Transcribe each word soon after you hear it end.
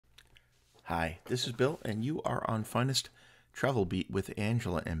Hi, this is Bill, and you are on Finest Travel Beat with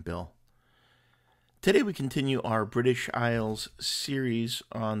Angela and Bill. Today we continue our British Isles series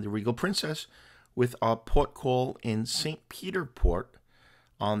on the Regal Princess with our port call in St Peter Port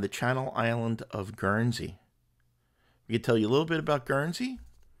on the Channel Island of Guernsey. We can tell you a little bit about Guernsey,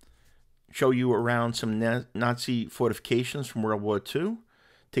 show you around some Nazi fortifications from World War II,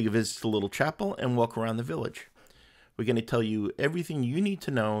 take a visit to the little chapel, and walk around the village. We're going to tell you everything you need to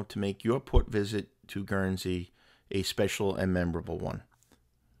know to make your port visit to Guernsey a special and memorable one.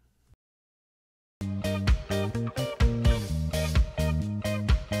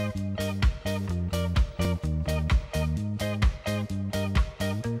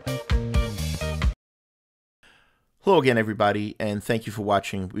 Hello again, everybody, and thank you for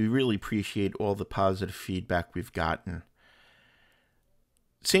watching. We really appreciate all the positive feedback we've gotten.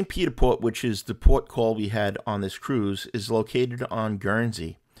 St. Peter Port, which is the port call we had on this cruise, is located on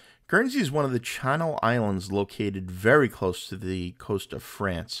Guernsey. Guernsey is one of the Channel Islands located very close to the coast of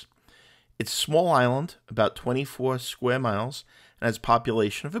France. It's a small island, about 24 square miles, and has a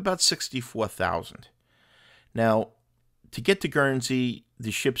population of about 64,000. Now, to get to Guernsey,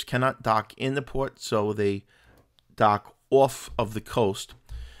 the ships cannot dock in the port, so they dock off of the coast,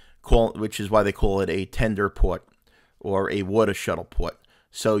 which is why they call it a tender port or a water shuttle port.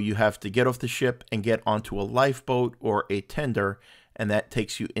 So you have to get off the ship and get onto a lifeboat or a tender, and that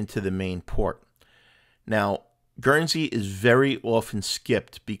takes you into the main port. Now, Guernsey is very often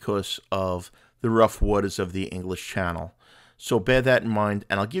skipped because of the rough waters of the English Channel. So bear that in mind,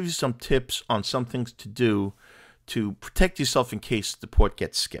 and I'll give you some tips on some things to do to protect yourself in case the port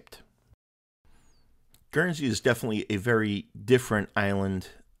gets skipped. Guernsey is definitely a very different island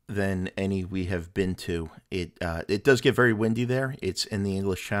than any we have been to. It does get very windy there. It's in the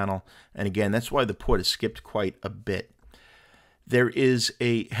English Channel, and again, that's why the port is skipped quite a bit. There is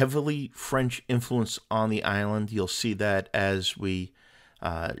a heavily French influence on the island. You'll see that as we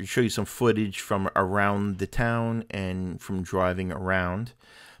show you some footage from around the town and from driving around,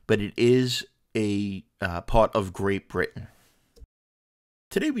 but it is a part of Great Britain.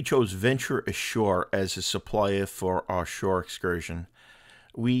 Today we chose Venture Ashore as a supplier for our shore excursion.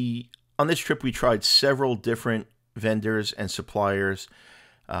 On this trip, we tried several different vendors and suppliers.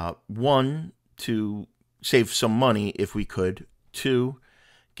 One, to save some money if we could. Two,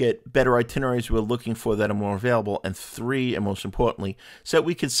 get better itineraries we were looking for that are more available. And three, and most importantly, so that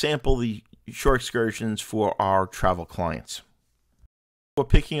we could sample the shore excursions for our travel clients. Before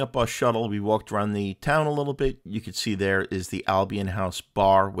picking up our shuttle, we walked around the town a little bit. You can see there is the Albion House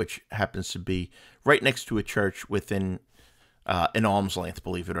Bar, which happens to be right next to a church within an arm's length,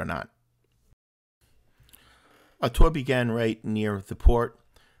 believe it or not. Our tour began right near the port.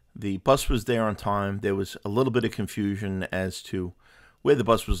 The bus was there on time. There was a little bit of confusion as to where the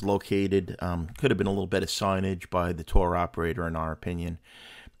bus was located. Could have been a little better signage by the tour operator, in our opinion.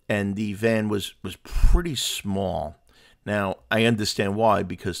 And the van was pretty small. Now, I understand why,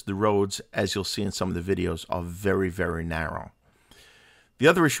 because the roads, as you'll see in some of the videos, are very, very narrow. The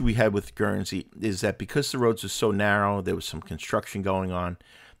other issue we had with Guernsey is that because the roads are so narrow, there was some construction going on,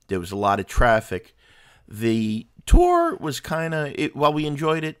 there was a lot of traffic. The tour was kind of, while we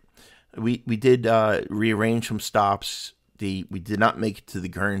enjoyed it, we did rearrange some stops. We did not make it to the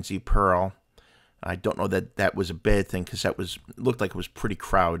Guernsey Pearl. I don't know that that was a bad thing, because looked like it was pretty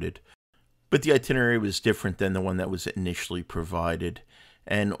crowded. But the itinerary was different than the one that was initially provided.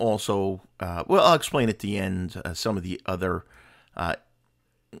 And also, well, I'll explain at the end some of the other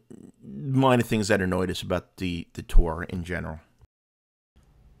minor things that annoyed us about the tour in general.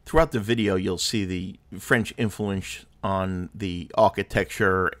 Throughout the video, you'll see the French influence on the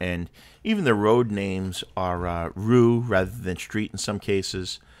architecture, and even the road names are rue rather than street in some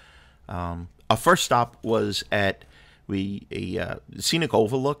cases. Our first stop was at a scenic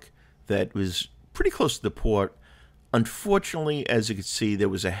overlook that was pretty close to the port. Unfortunately, as you can see, there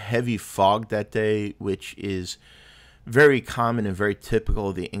was a heavy fog that day, which is very common and very typical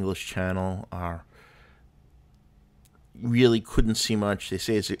of the English Channel. Really couldn't see much. They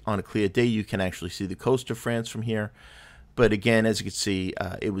say it's on a clear day you can actually see the coast of France from here. But again, as you can see,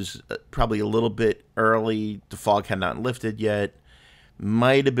 it was probably a little bit early. The fog had not lifted yet.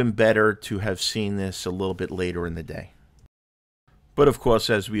 Might have been better to have seen this a little bit later in the day. But of course,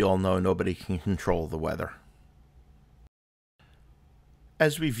 as we all know, nobody can control the weather.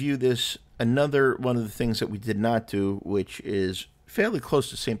 As we view this, another one of the things that we did not do, which is fairly close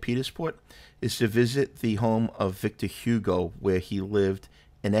to St. Peter's Port, is to visit the home of Victor Hugo, where he lived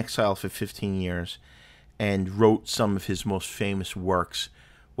in exile for 15 years and wrote some of his most famous works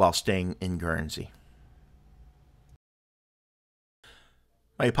while staying in Guernsey.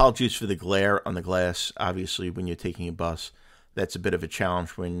 My apologies for the glare on the glass. Obviously, when you're taking a bus, that's a bit of a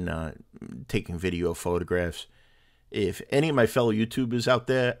challenge when taking video photographs. If any of my fellow YouTubers out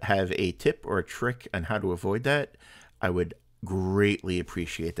there have a tip or a trick on how to avoid that, I would greatly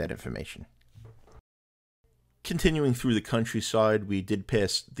appreciate that information. Continuing through the countryside, we did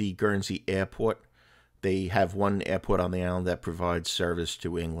pass the Guernsey airport. They have one airport on the island that provides service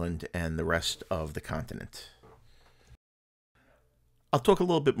to England and the rest of the continent. I'll talk a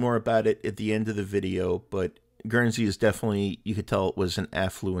little bit more about it at the end of the video, but Guernsey is definitely, you could tell it was an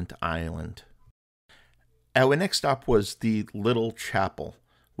affluent island. Our next stop was the Little Chapel,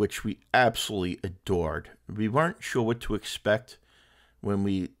 which we absolutely adored. We weren't sure what to expect when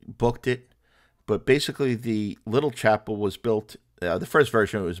we booked it, but basically the Little Chapel was built, the first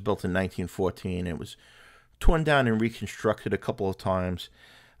version of it was built in 1914. It was torn down and reconstructed a couple of times.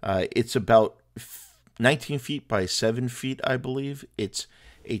 It's about 19 feet by 7 feet, I believe. It's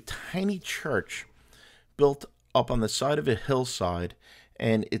a tiny church built up on the side of a hillside,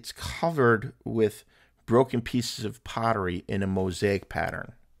 and it's covered with broken pieces of pottery in a mosaic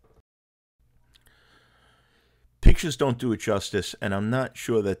pattern. Pictures don't do it justice, and I'm not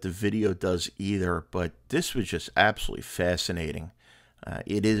sure that the video does either, but this was just absolutely fascinating.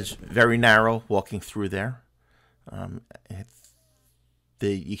 It is very narrow walking through there.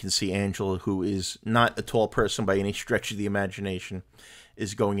 You can see Angela, who is not a tall person by any stretch of the imagination,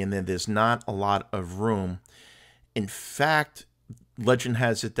 is going in there. There's not a lot of room. In fact, legend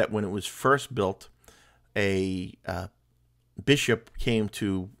has it that when it was first built, a bishop came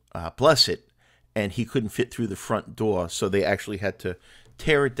to bless it, and he couldn't fit through the front door, so they actually had to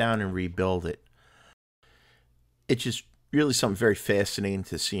tear it down and rebuild it. It's just really something very fascinating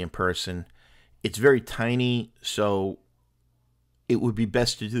to see in person. It's very tiny, so it would be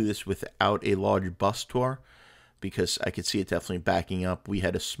best to do this without a large bus tour, because I could see it definitely backing up. We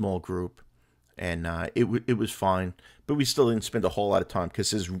had a small group, and it was fine, but we still didn't spend a whole lot of time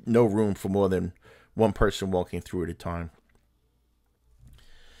because there's no room for more than one person walking through at a time.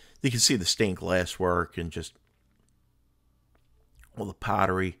 You can see the stained glass work and just all the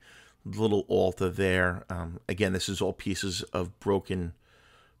pottery, little altar there. Again, this is all pieces of broken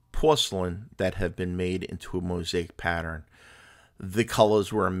porcelain that have been made into a mosaic pattern. The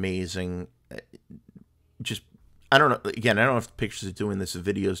colors were amazing. Just, I don't know. Again, I don't know if the pictures are doing this, the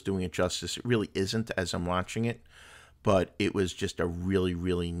video is doing it justice. It really isn't as I'm watching it, but it was just a really,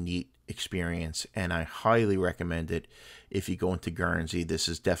 really neat experience, and I highly recommend it if you go into Guernsey. This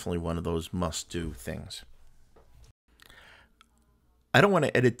is definitely one of those must-do things. I don't want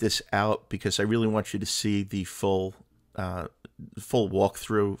to edit this out because I really want you to see the full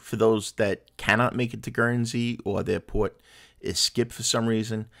walkthrough. For those that cannot make it to Guernsey or their port is skipped for some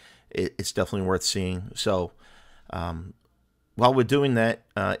reason, it's definitely worth seeing. So while we're doing that,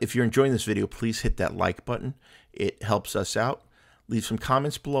 if you're enjoying this video, please hit that like button. It helps us out. Leave some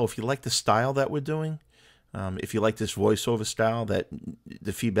comments below if you like the style that we're doing. If you like this voiceover style, that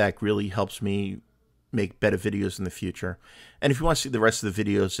the feedback really helps me make better videos in the future. And if you want to see the rest of the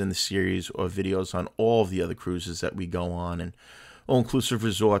videos in the series or videos on all of the other cruises that we go on and all-inclusive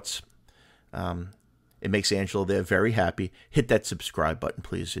resorts, it makes Angela there very happy. Hit that subscribe button,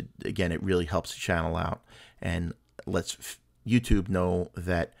 please. Again, it really helps the channel out and lets YouTube know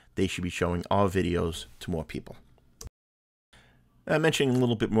that they should be showing our videos to more people. Mentioning a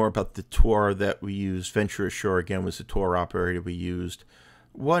little bit more about the tour that we used. Venture Ashore, again, was the tour operator we used.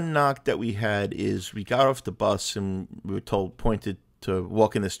 One knock that we had is we got off the bus and we were pointed to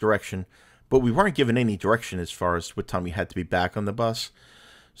walk in this direction, but we weren't given any direction as far as what time we had to be back on the bus.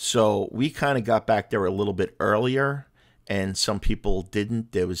 So we kind of got back there a little bit earlier, and some people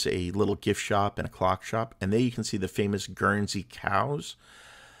didn't. There was a little gift shop and a clock shop, and there you can see the famous Guernsey cows.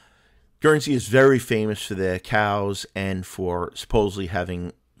 Guernsey is very famous for their cows and for supposedly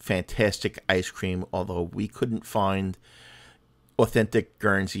having fantastic ice cream, although we couldn't find authentic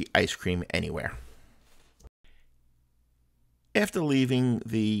Guernsey ice cream anywhere. After leaving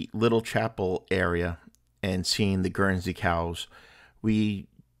the Little Chapel area and seeing the Guernsey cows, we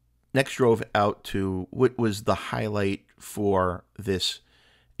next drove out to what was the highlight for this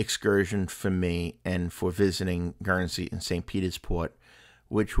excursion for me and for visiting Guernsey and St. Peter's Port,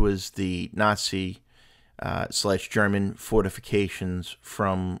 which was the Nazi / German fortifications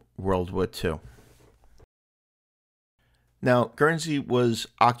from World War II. Now, Guernsey was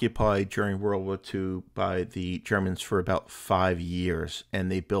occupied during World War II by the Germans for about 5 years,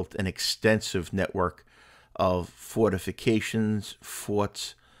 and they built an extensive network of fortifications,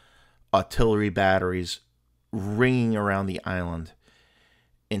 forts, artillery batteries ringing around the island.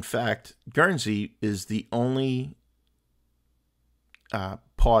 In fact, Guernsey is the only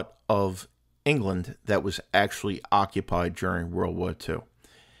part of England that was actually occupied during World War II.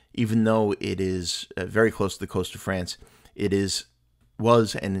 Even though it is very close to the coast of France,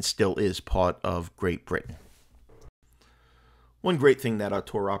 was and it still is part of Great Britain. One great thing that our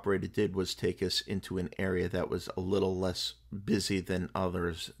tour operator did was take us into an area that was a little less busy than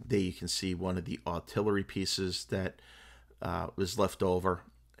others. There you can see one of the artillery pieces that was left over,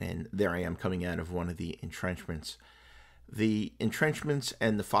 and there I am coming out of one of the entrenchments. The entrenchments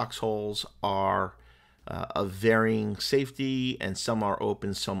and the foxholes are of varying safety, and some are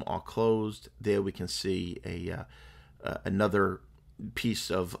open, some are closed. There we can see another piece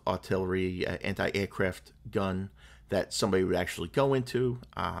of artillery, anti-aircraft gun that somebody would actually go into.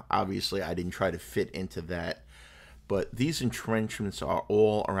 Obviously, I didn't try to fit into that, but these entrenchments are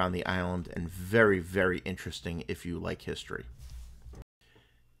all around the island and very, very interesting if you like history.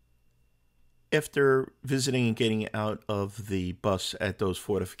 After visiting and getting out of the bus at those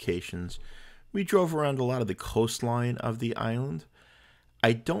fortifications, we drove around a lot of the coastline of the island.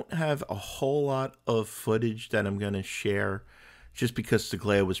 I don't have a whole lot of footage that I'm going to share just because the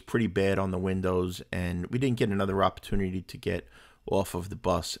glare was pretty bad on the windows, and we didn't get another opportunity to get off of the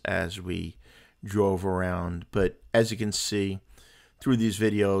bus as we drove around. But as you can see through these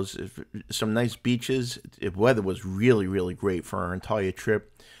videos, some nice beaches. The weather was really, really great for our entire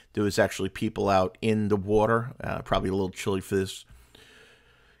trip. There was actually people out in the water, probably a little chilly for this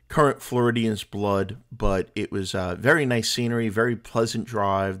current Floridian's blood, but it was very nice scenery, very pleasant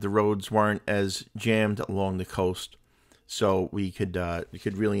drive. The roads weren't as jammed along the coast, so we could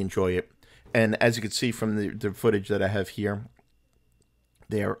really enjoy it. And as you can see from the footage that I have here,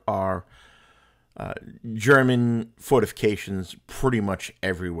 there are German fortifications pretty much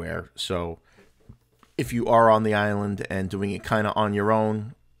everywhere. So if you are on the island and doing it kind of on your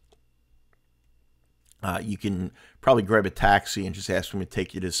own, you can probably grab a taxi and just ask them to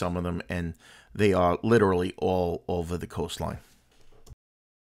take you to some of them, and they are literally all over the coastline.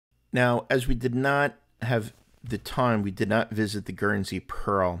 Now, as we did not have the time, we did not visit the Guernsey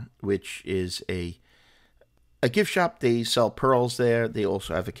Pearl, which is a gift shop. They sell pearls there. They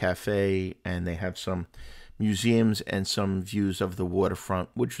also have a cafe, and they have some museums and some views of the waterfront,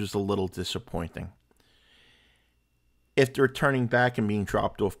 which was a little disappointing. After turning back and being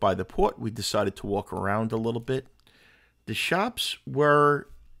dropped off by the port, we decided to walk around a little bit. The shops were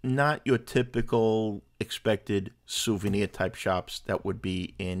not your typical expected souvenir type shops that would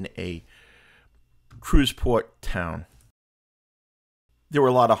be in a cruise port town. There were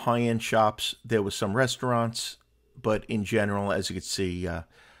a lot of high-end shops. There were some restaurants, but in general, as you can see, a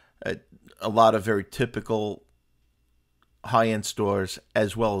lot of very typical high-end stores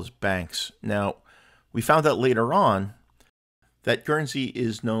as well as banks. Now, we found out later on that Guernsey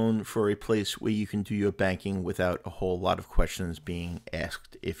is known for a place where you can do your banking without a whole lot of questions being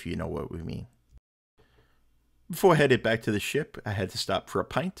asked, if you know what we mean. Before I headed back to the ship, I had to stop for a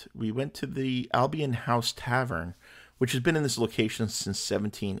pint. We went to the Albion House Tavern, which has been in this location since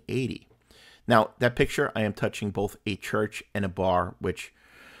 1780. Now, that picture, I am touching both a church and a bar, which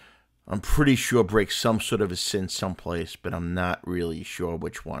I'm pretty sure breaks some sort of a sin someplace, but I'm not really sure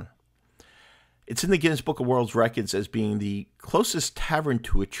which one. It's in the Guinness Book of World Records as being the closest tavern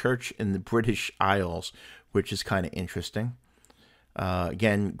to a church in the British Isles, which is kind of interesting.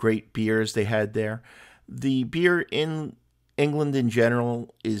 Again, great beers they had there. The beer in England in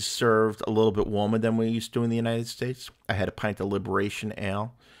general is served a little bit warmer than we're used to in the United States. I had a pint of Liberation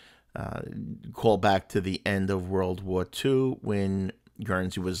Ale, call back to the end of World War II when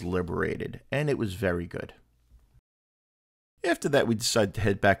Guernsey was liberated, and it was very good. After that, we decided to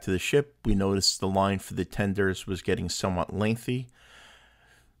head back to the ship. We noticed the line for the tenders was getting somewhat lengthy.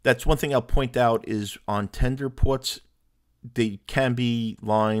 That's one thing I'll point out is on tender ports, there can be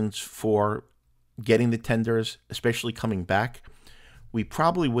lines for getting the tenders, especially coming back. We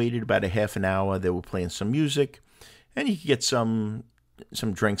probably waited about a half an hour. They were playing some music, and you could get some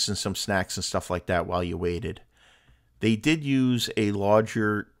drinks and some snacks and stuff like that while you waited. They did use a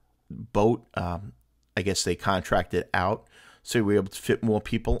larger boat. I guess they contracted out, so we were able to fit more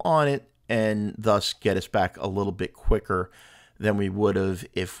people on it and thus get us back a little bit quicker than we would have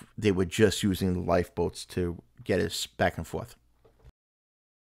if they were just using the lifeboats to get us back and forth.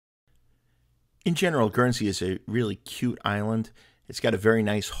 In general, Guernsey is a really cute island. It's got a very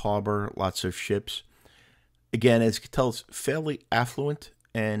nice harbor, lots of ships. Again, as you can tell, it's fairly affluent,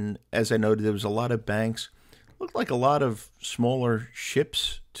 and as I noted, there was a lot of banks. Looked like a lot of smaller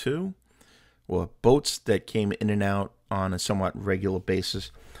ships, too, or boats that came in and out on a somewhat regular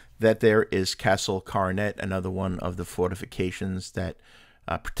basis. That there is Castle Coronet, another one of the fortifications that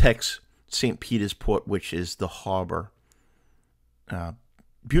protects St. Peter's Port, which is the harbor.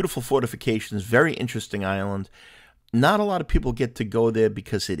 Beautiful fortifications, very interesting island. Not a lot of people get to go there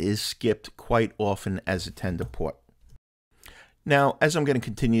because it is skipped quite often as a tender port. Now, as I'm going to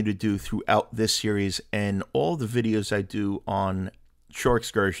continue to do throughout this series and all the videos I do on shore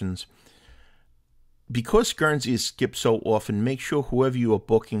excursions, because Guernsey is skipped so often, make sure whoever you are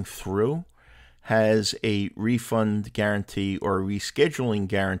booking through has a refund guarantee or a rescheduling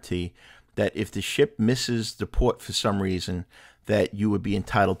guarantee that if the ship misses the port for some reason, that you would be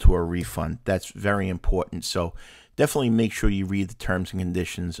entitled to a refund. That's very important. So definitely make sure you read the terms and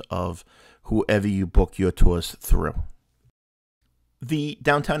conditions of whoever you book your tours through. The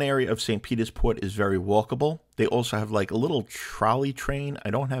downtown area of St. Peter's Port is very walkable. They also have like a little trolley train.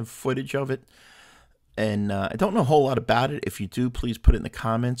 I don't have footage of it, and I don't know a whole lot about it. If you do, please put it in the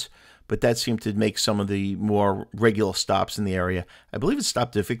comments. But that seemed to make some of the more regular stops in the area. I believe it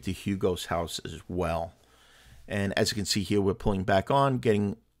stopped at Victor Hugo's house as well. And as you can see here, we're pulling back on,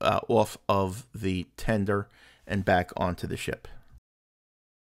 getting off of the tender and back onto the ship.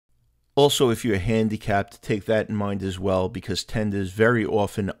 Also, if you're handicapped, take that in mind as well, because tenders very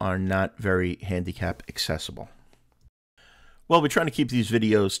often are not very handicap accessible. Well, we're trying to keep these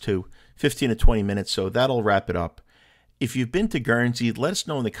videos to 15 to 20 minutes, so that'll wrap it up. If you've been to Guernsey, let us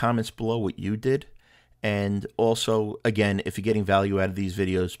know in the comments below what you did. And also, again, if you're getting value out of these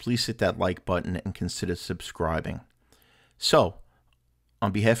videos, please hit that like button and consider subscribing. So,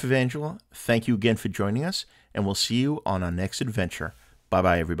 on behalf of Angela, thank you again for joining us, and we'll see you on our next adventure.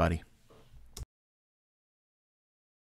 Bye-bye, everybody.